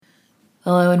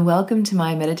Hello and welcome to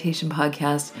my meditation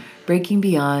podcast, Breaking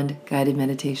Beyond Guided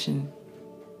Meditation.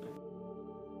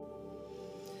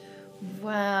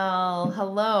 Well,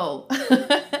 hello.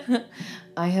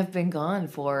 I have been gone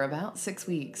for about 6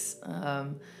 weeks.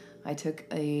 I took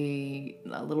a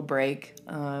little break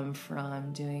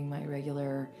from doing my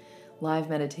regular live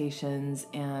meditations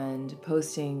and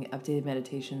posting updated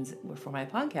meditations for my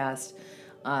podcast,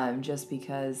 just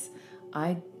because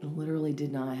I literally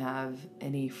did not have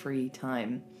any free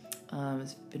time.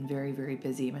 It's been very, very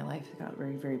busy. My life got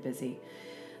very, very busy.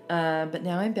 But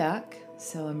now I'm back,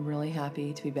 so I'm really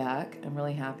happy to be back. I'm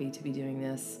really happy to be doing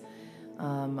this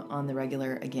on the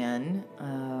regular again.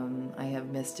 I have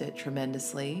missed it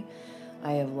tremendously.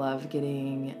 I have loved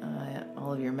getting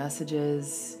all of your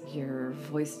messages, your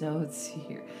voice notes,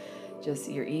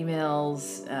 your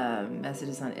emails,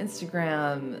 messages on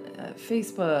Instagram,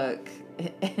 Facebook,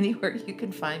 anywhere you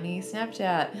can find me,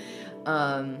 Snapchat.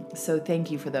 So thank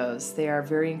you for those. They are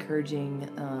very encouraging.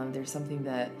 They're something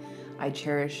that I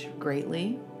cherish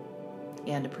greatly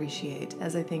and appreciate,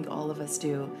 as I think all of us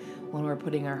do when we're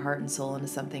putting our heart and soul into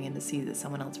something, and to see that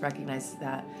someone else recognizes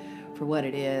that for what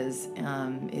it is,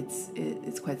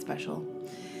 it's quite special.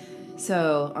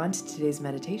 So on to today's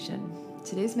meditation.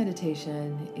 Today's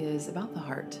meditation is about the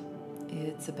heart.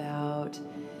 It's about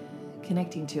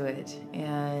connecting to it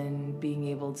and being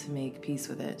able to make peace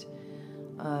with it.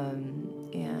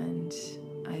 And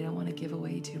I don't want to give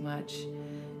away too much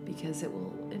because it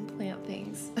will implant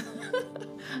things.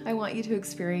 I want you to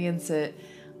experience it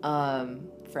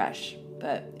fresh,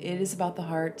 but it is about the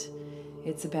heart.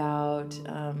 It's about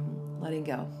letting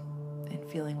go and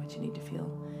feeling what you need to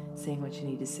feel, saying what you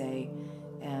need to say,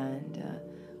 and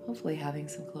hopefully having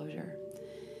some closure.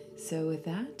 So with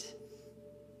that,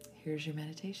 here's your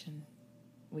meditation.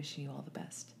 Wishing you all the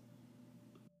best.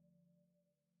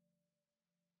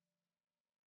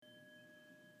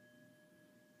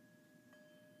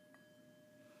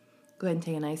 Go ahead and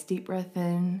take a nice deep breath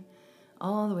in,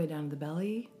 all the way down to the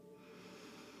belly,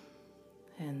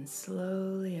 and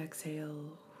slowly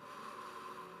exhale.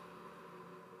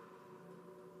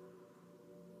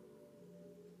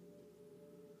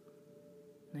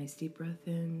 Nice deep breath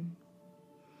in,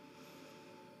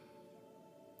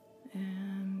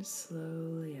 and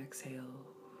slowly exhale.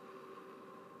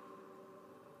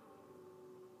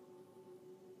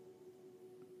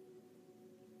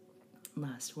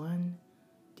 Last one,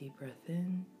 deep breath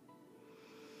in,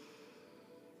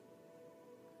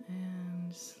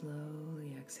 and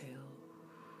slowly exhale.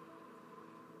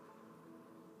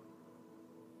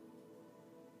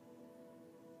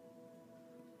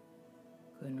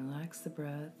 Go ahead and relax the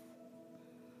breath.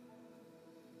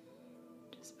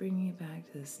 Just bringing it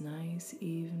back to this nice,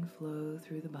 even flow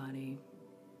through the body.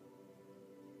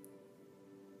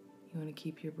 You want to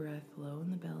keep your breath low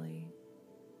in the belly.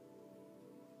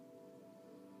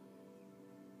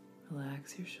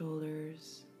 Relax your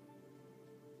shoulders.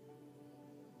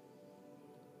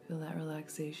 Feel that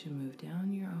relaxation move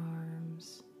down your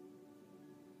arms,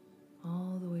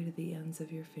 all the way to the ends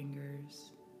of your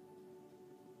fingers.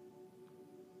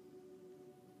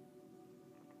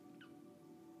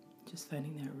 Just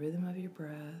finding that rhythm of your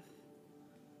breath,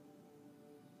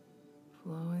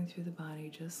 flowing through the body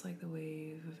just like the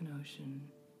wave of an ocean.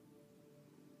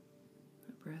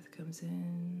 The breath comes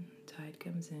in, tide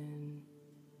comes in,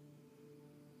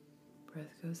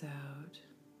 breath goes out,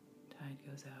 tide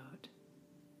goes out.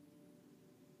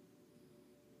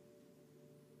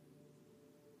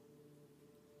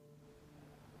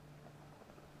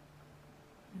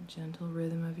 The gentle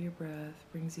rhythm of your breath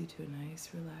brings you to a nice,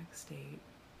 relaxed state.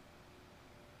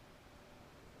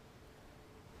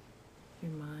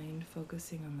 Your mind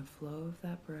focusing on the flow of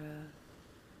that breath.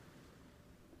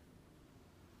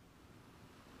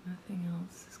 Nothing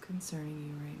else is concerning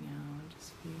you right now.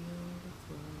 Just feel the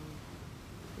flow.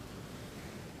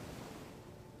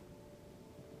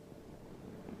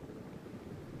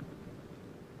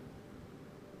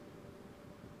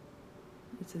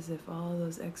 It's as if all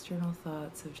those external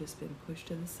thoughts have just been pushed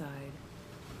to the side.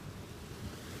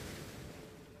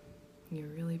 You're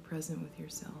really present with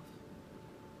yourself.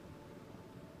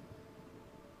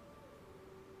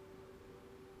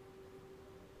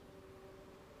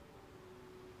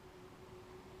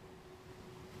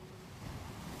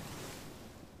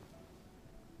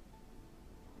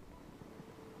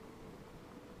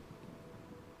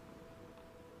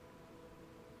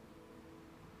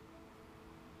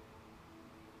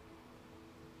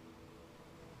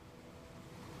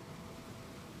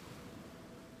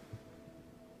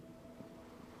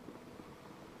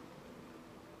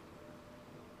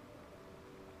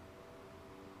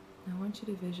 I want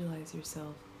you to visualize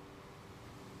yourself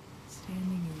standing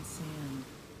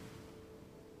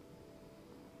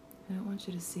want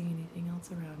you to see anything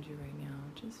else around you right now.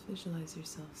 Just visualize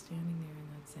yourself standing there in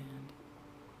that sand.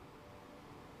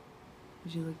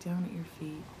 As you look down at your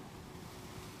feet,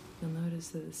 you'll notice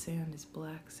that the sand is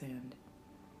black sand.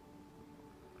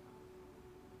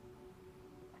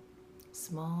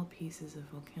 Small pieces of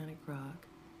volcanic rock.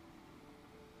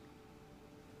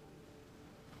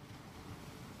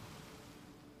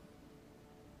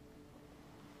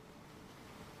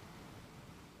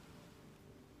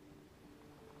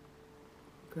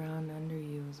 The ground under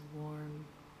you is warm.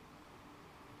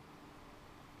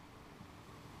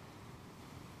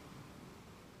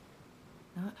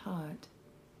 Not hot,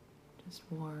 just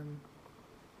warm.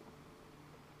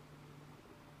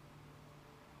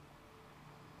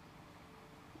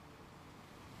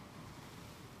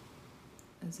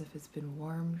 As if it's been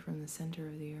warmed from the center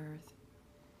of the earth,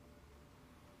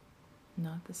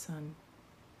 not the sun.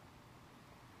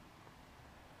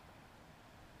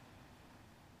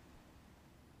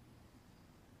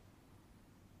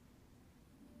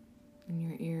 In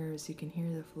your ears, you can hear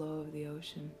the flow of the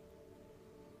ocean,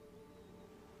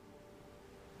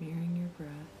 mirroring your breath.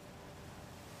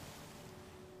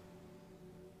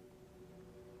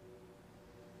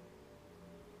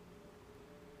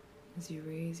 As you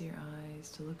raise your eyes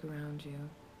to look around you,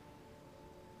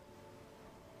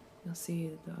 you'll see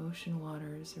that the ocean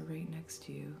waters are right next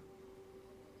to you.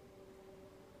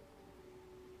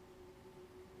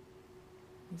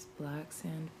 This black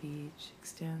sand beach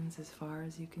extends as far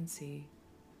as you can see.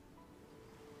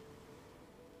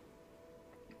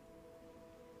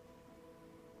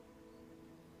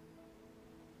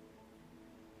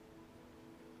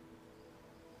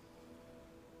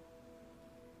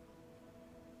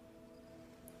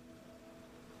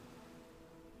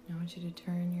 I want you to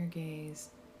turn your gaze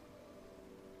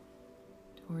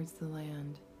towards the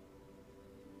land,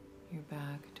 your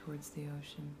back towards the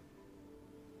ocean.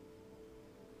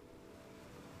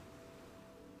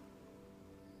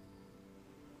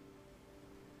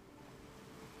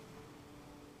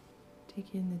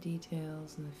 Take in the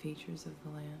details and the features of the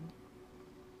land.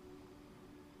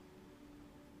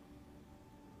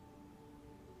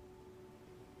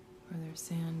 Are there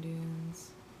sand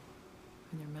dunes?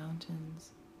 Are there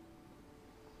mountains?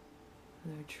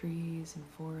 Are there trees and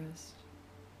forest?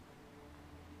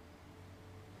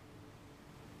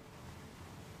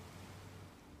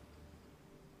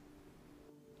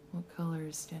 What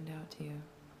colors stand out to you?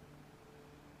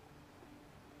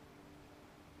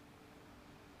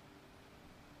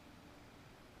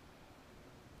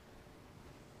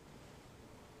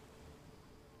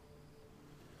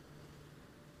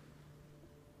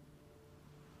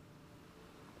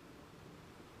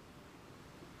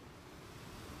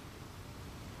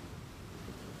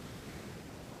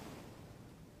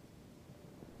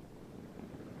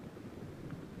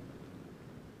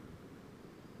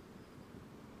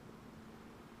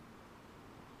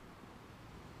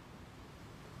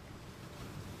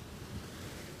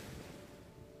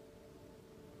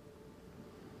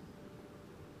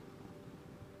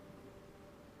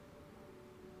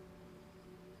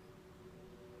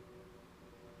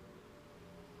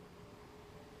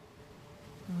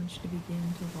 I want you to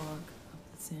begin to walk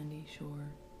up the sandy shore,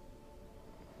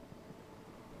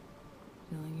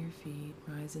 feeling your feet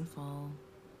rise and fall,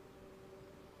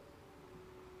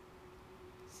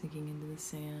 sinking into the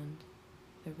sand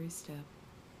every step.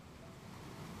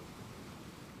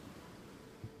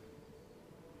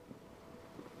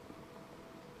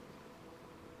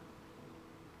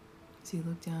 As you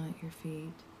look down at your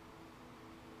feet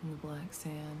in the black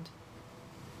sand,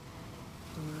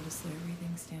 you'll notice that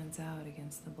everything stands out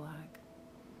against the black.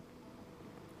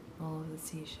 All of the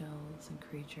seashells and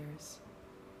creatures.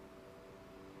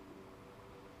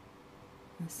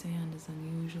 The sand is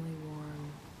unusually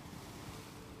warm.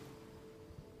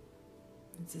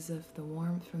 It's as if the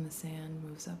warmth from the sand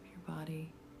moves up your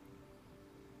body,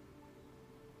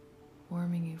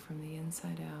 warming you from the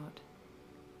inside out,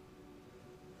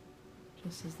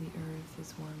 just as the earth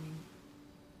is warming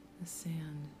the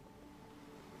sand.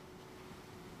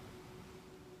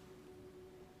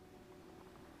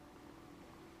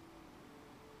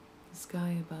 The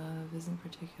sky above isn't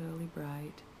particularly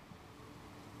bright,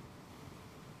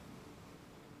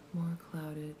 more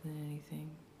clouded than anything.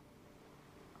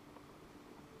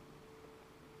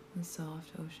 The soft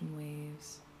ocean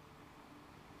waves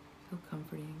feel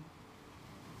comforting.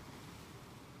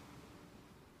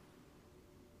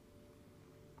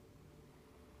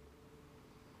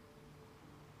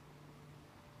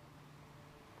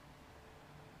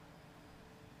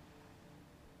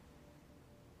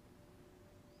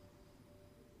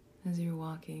 As you're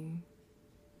walking,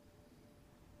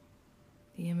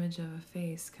 the image of a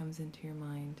face comes into your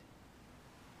mind.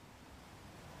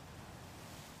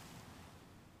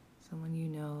 Someone you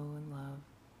know and love.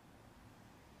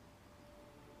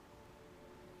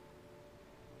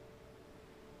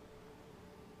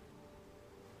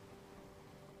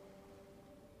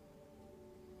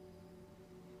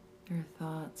 There are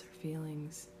thoughts or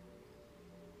feelings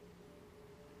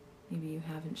maybe you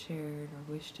haven't shared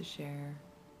or wish to share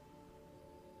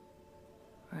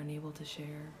or unable to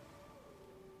share.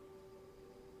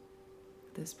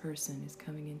 This person is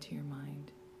coming into your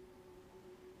mind.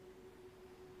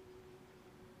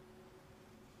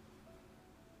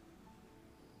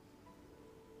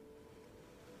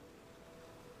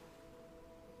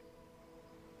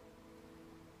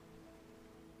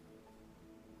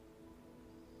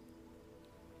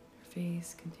 Your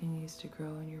face continues to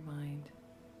grow in your mind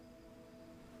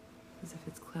as if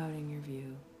it's clouding your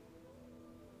view.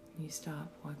 You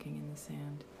stop walking in the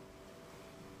sand.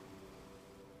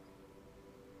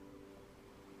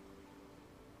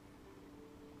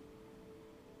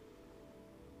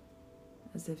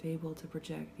 As if able to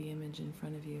project the image in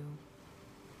front of you.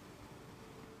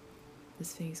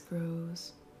 This face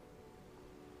grows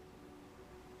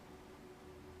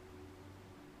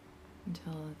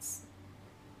until it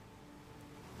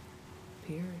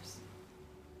appears.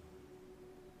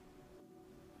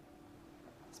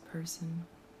 This person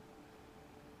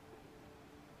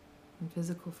in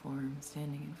physical form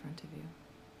standing in front of you.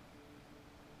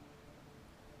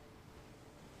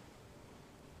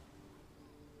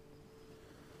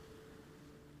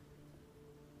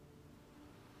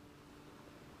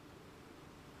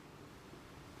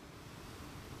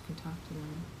 You can talk to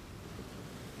them.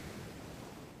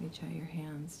 Reach out your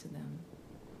hands to them.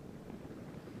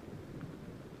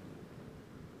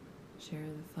 Share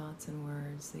the thoughts and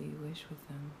words that you wish with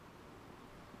them.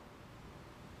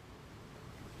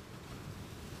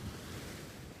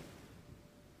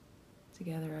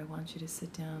 Together, I want you to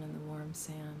sit down in the warm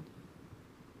sand.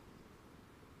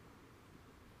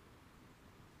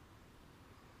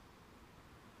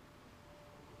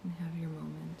 And have your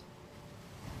moment.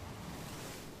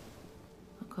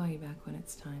 I'll call you back when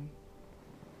it's time.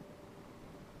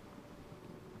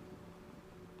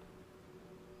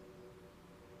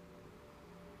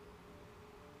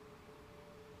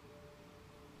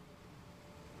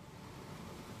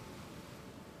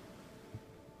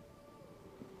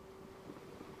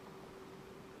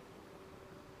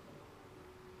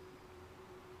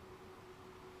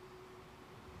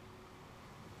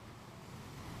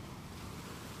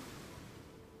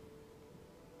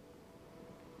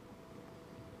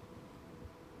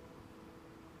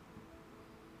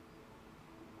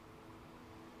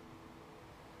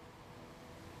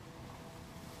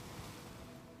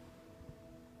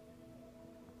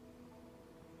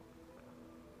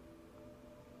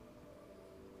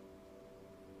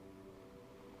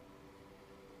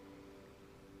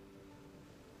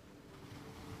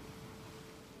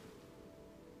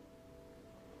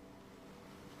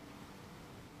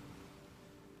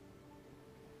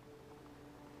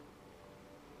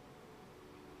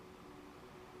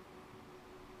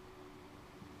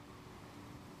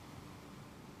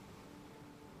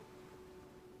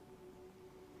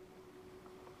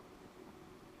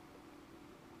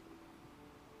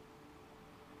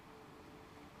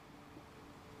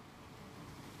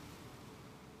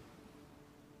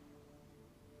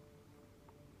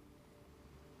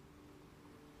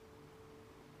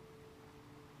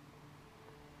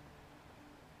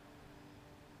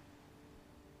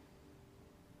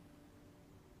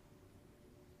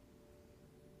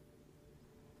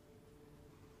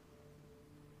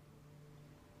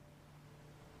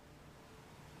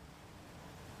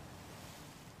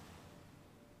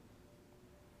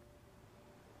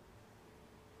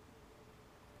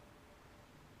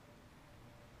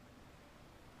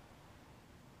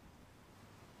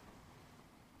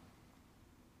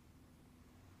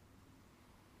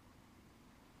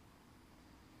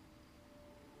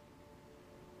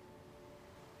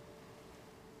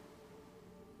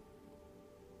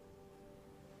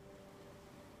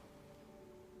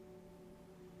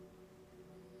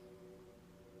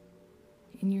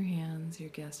 In your hands, your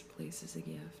guest places a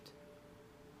gift.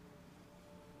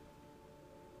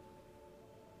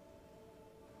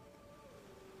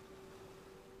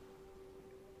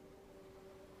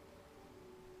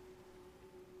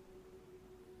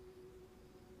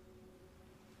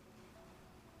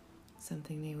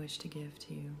 Something they wish to give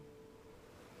to you.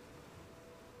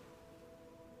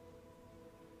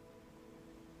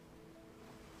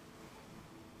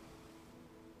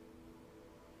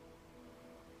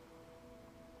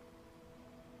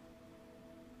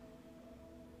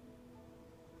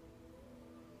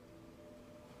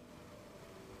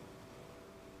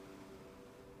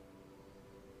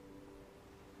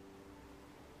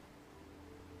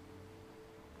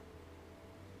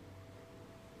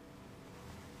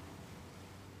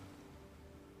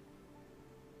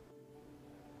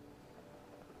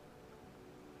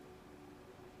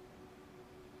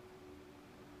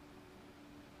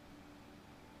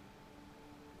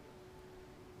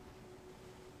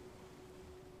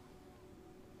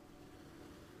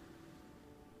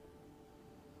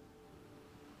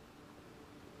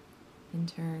 In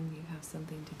turn, you have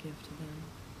something to give to them.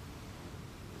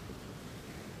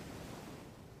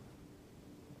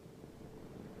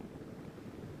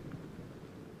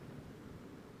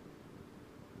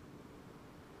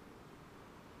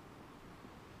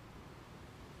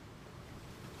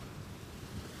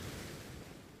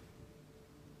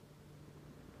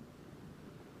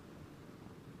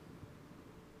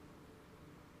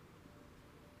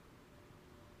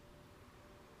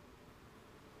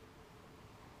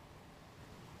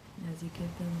 As you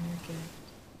give them your gift,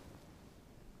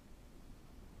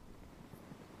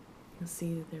 you'll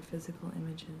see that their physical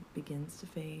image begins to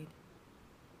fade.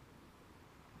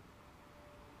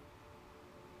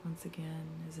 Once again,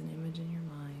 as an image in your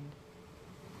mind.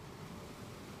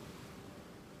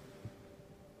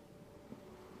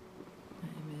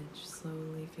 That image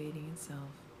slowly fading itself,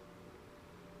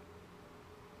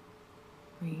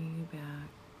 bringing you back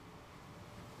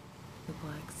to the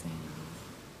black sands,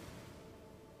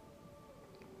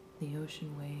 the ocean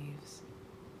waves,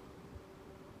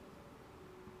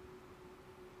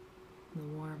 the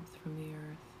warmth from the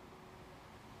earth.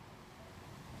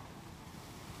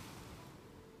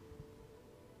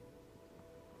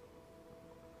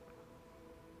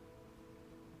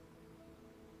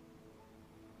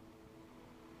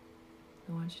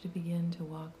 I want you to begin to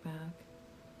walk back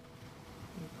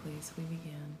to the place we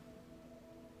began,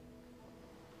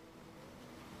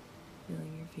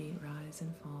 feeling your feet rise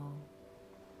and fall.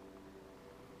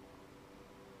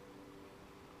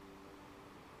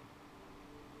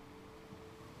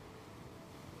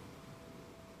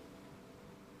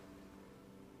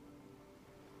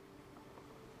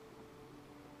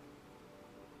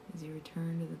 As you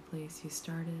return to the place you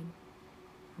started,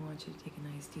 I want you to take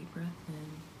a nice deep breath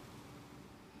in.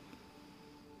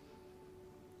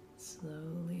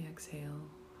 Slowly exhale.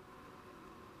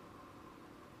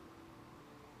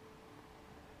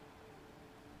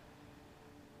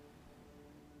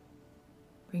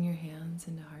 Bring your hands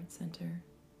into heart center.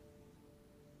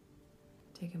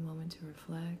 Take a moment to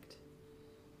reflect.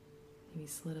 Maybe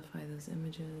solidify those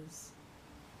images.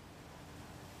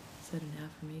 Set an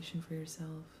affirmation for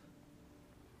yourself.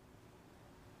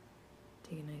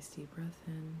 Take a nice deep breath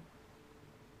in.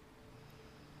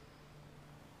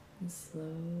 And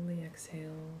slowly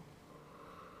exhale.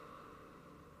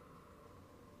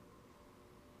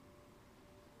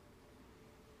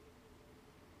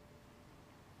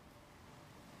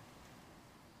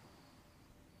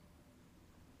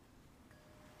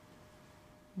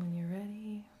 When you're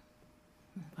ready,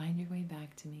 find your way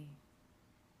back to me.